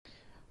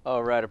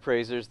Alright,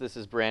 appraisers, this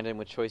is Brandon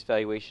with Choice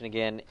Valuation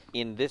again.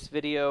 In this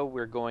video,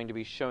 we're going to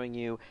be showing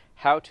you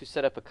how to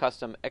set up a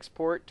custom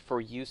export for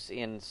use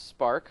in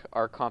Spark,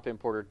 our comp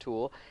importer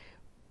tool,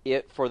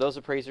 for those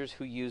appraisers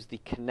who use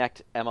the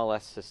Connect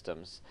MLS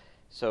systems.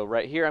 So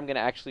right here, I'm going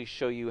to actually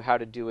show you how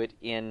to do it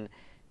in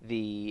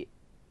the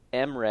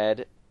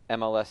MRED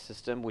MLS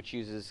system, which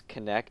uses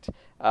Connect,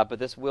 but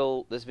this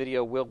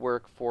video will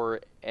work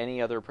for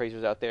any other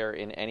appraisers out there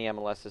in any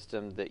MLS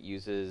system that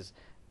uses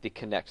the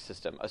Connect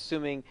system,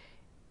 assuming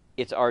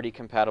it's already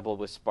compatible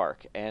with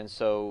Spark. And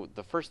so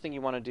the first thing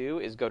you want to do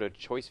is go to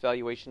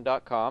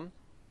choicevaluation.com.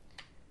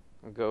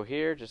 Go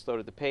here, just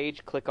loaded the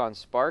page, click on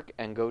Spark,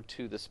 and go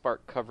to the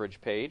Spark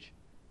coverage page.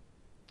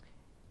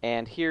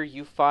 And here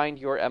you find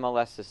your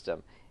MLS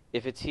system.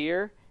 If it's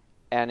here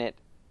and it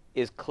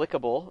is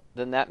clickable,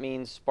 then that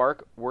means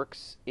Spark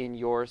works in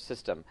your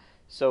system.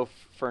 So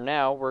for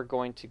now, we're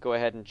going to go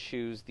ahead and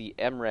choose the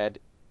MRED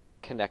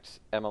Connect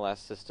MLS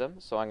system.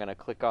 So I'm going to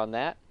click on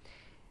that.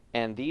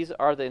 And these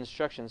are the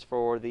instructions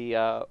for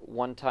the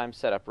one-time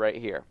setup right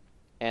here.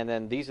 And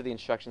then these are the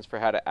instructions for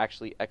how to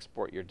actually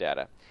export your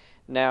data.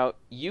 Now,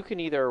 you can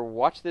either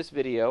watch this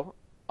video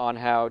on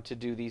how to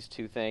do these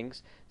two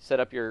things, set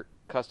up your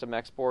custom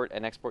export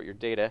and export your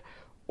data,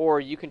 or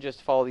you can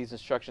just follow these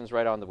instructions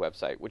right on the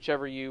website.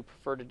 Whichever you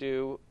prefer to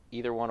do,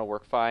 either one will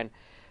work fine.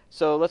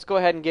 So let's go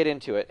ahead and get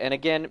into it. And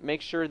again,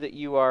 make sure that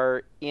you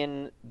are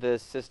in the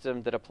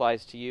system that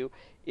applies to you.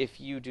 If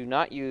you do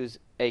not use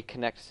a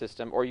Connect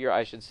system, or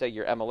I should say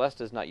your MLS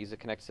does not use a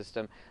Connect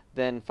system,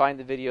 then find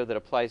the video that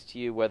applies to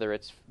you, whether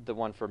it's the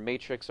one for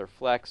Matrix or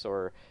Flex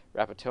or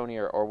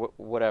Rapatonia or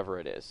whatever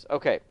it is.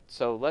 Okay,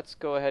 so let's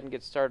go ahead and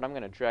get started. I'm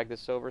going to drag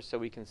this over so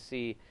we can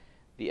see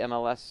the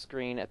MLS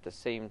screen at the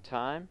same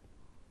time.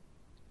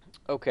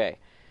 Okay,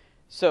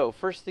 so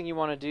first thing you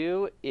want to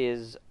do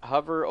is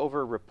hover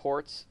over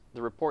Reports,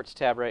 the Reports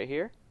tab right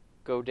here.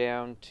 Go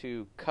down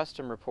to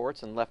Custom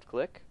Reports and left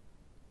click.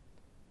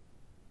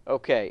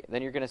 Okay,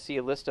 then you're going to see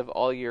a list of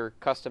all your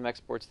custom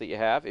exports that you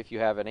have, if you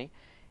have any.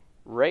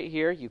 Right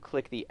here, you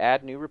click the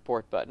Add New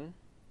Report button,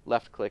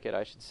 left click it,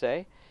 I should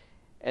say.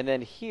 And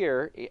then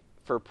here,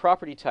 for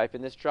property type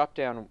in this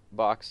drop-down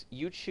box,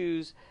 you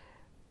choose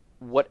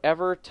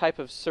whatever type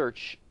of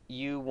search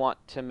you want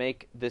to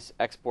make this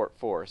export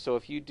for. So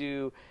if you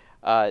do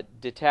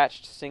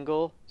detached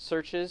single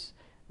searches,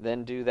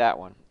 then do that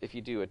one. If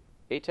you do a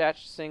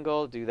attached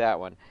single, do that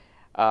one.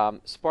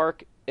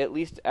 Spark, at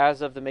least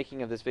as of the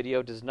making of this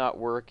video, does not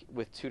work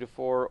with 2 to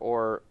 4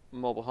 or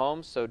mobile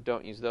homes, so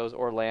don't use those,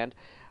 or land.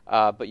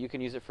 But you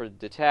can use it for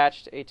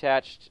detached,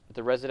 attached,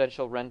 the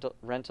residential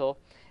rental,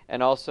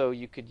 and also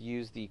you could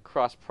use the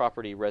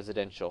cross-property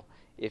residential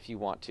if you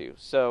want to.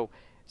 So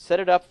set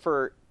it up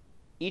for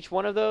each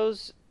one of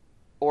those,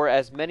 or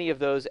as many of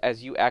those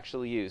as you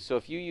actually use. So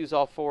if you use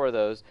all 4 of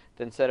those,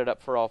 then set it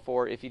up for all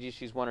 4. If you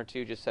just use 1 or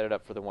 2, just set it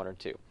up for the 1 or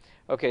 2.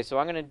 Okay, so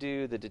I'm going to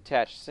do the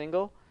detached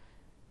single.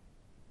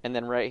 And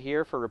then right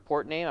here for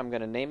report name, I'm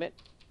going to name it.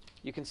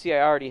 You can see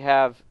I already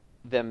have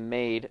them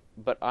made,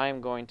 but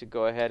I'm going to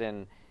go ahead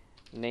and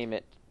name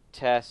it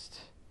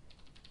test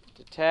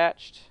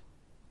detached.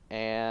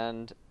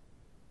 And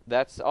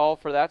that's all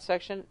for that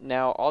section.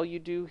 Now all you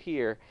do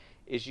here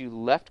is you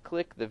left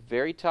click the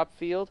very top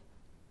field,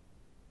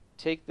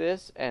 take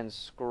this and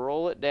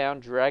scroll it down,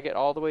 drag it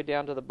all the way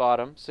down to the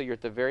bottom, so you're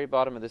at the very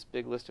bottom of this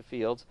big list of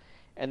fields,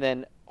 and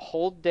then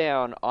hold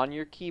down on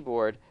your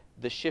keyboard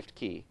the shift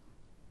key.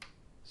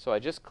 So I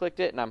just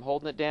clicked it and I'm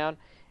holding it down,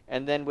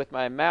 and then with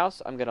my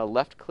mouse I'm going to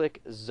left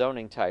click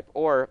zoning type,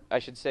 or I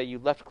should say you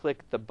left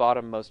click the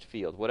bottommost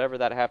field, whatever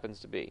that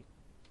happens to be.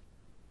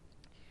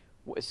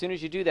 As soon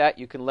as you do that,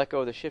 you can let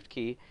go of the shift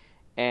key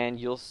and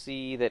you'll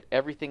see that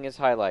everything is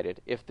highlighted.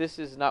 If this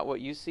is not what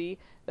you see,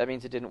 that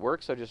means it didn't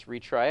work, so just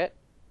retry it.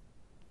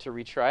 To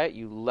retry it,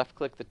 you left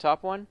click the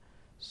top one,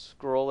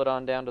 scroll it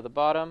on down to the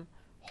bottom,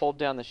 hold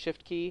down the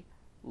shift key,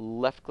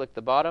 left click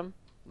the bottom,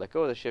 let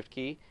go of the shift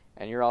key,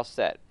 and you're all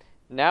set.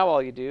 Now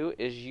all you do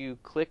is you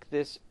click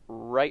this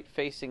right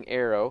facing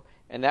arrow,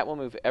 and that will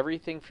move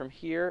everything from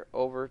here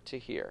over to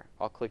here.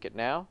 I'll click it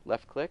now,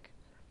 left click,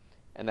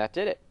 and that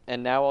did it.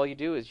 And now all you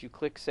do is you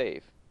click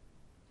save.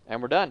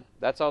 And we're done.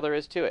 That's all there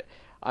is to it.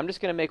 I'm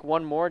just going to make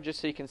one more just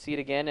so you can see it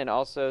again, and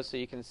also so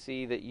you can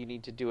see that you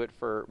need to do it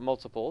for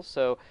multiple.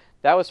 So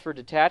that was for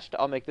detached.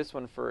 I'll make this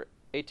one for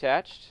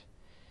attached,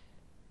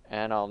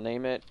 and I'll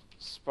name it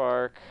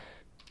Spark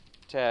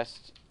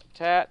Test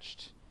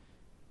Attached.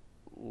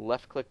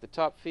 Left click the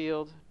top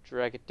field,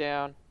 drag it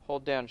down,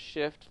 hold down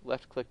shift,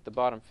 left click the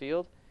bottom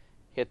field,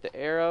 hit the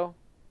arrow,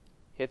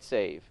 hit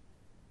save.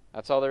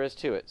 That's all there is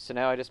to it. So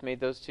now I just made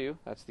those two.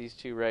 That's these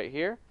two right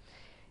here.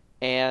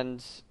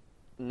 And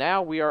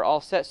now we are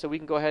all set, so we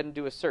can go ahead and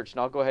do a search.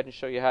 And I'll go ahead and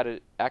show you how to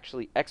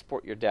actually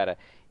export your data.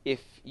 If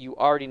you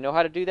already know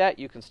how to do that,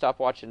 you can stop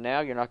watching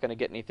now. You're not going to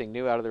get anything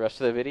new out of the rest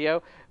of the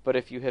video. But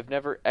if you have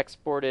never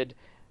exported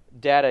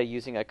data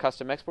using a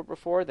custom export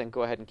before, then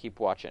go ahead and keep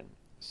watching.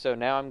 So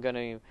now I'm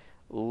going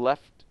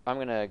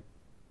to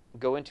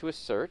go into a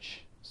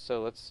search.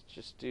 So let's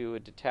just do a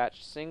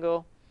detached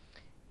single.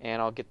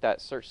 And I'll get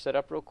that search set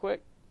up real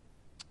quick.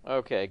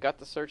 Okay, got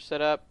the search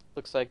set up.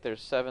 Looks like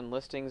there's 7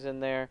 listings in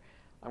there.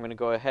 I'm going to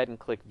go ahead and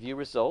click View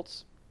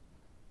Results.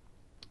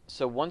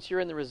 So once you're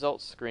in the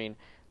results screen,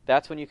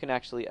 that's when you can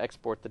actually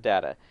export the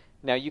data.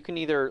 Now you can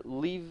either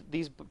leave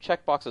these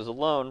checkboxes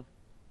alone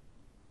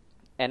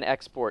and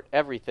export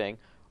everything,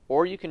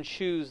 or you can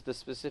choose the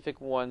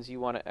specific ones you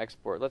want to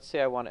export. Let's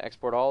say I want to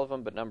export all of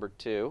them but number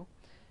 2.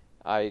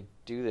 I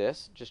do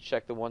this, just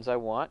check the ones I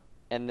want,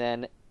 and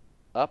then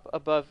up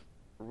above,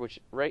 which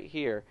right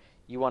here,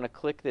 you want to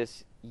click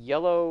this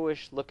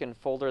yellowish looking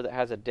folder that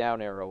has a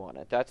down arrow on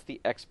it. That's the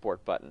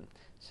export button.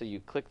 So you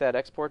click that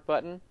export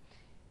button,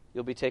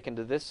 you'll be taken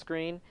to this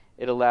screen.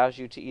 It allows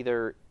you to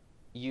either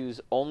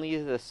use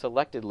only the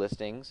selected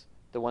listings,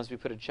 the ones we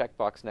put a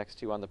checkbox next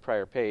to on the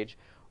prior page,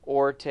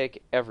 or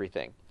take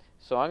everything.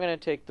 So I'm going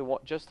to take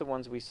just the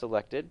ones we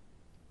selected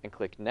and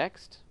click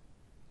Next.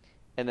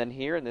 And then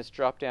here in this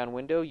drop-down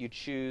window, you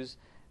choose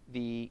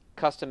the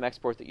custom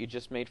export that you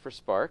just made for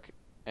Spark,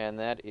 and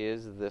that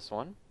is this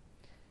one.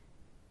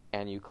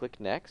 And you click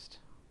Next.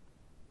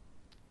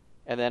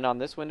 And then on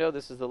this window,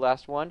 this is the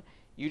last one,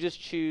 you just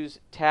choose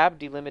Tab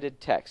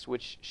Delimited Text,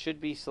 which should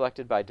be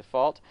selected by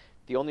default.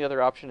 The only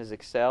other option is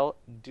Excel.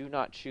 Do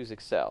not choose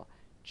Excel.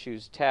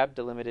 Choose Tab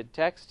Delimited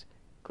Text,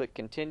 click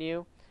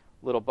Continue.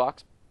 Little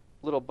box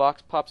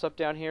pops up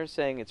down here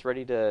saying it's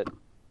ready to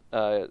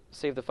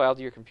save the file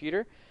to your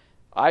computer.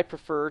 I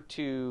prefer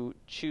to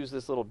choose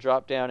this little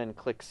drop down and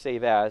click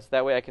Save As.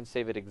 That way I can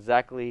save it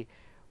exactly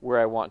where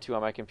I want to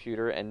on my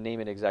computer and name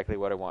it exactly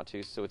what I want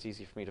to, so it's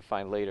easy for me to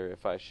find later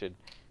if I should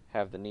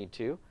have the need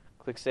to.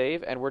 Click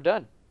Save, and we're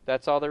done.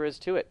 That's all there is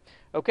to it.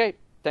 Okay,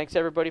 thanks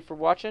everybody for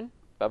watching.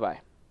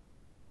 Bye-bye.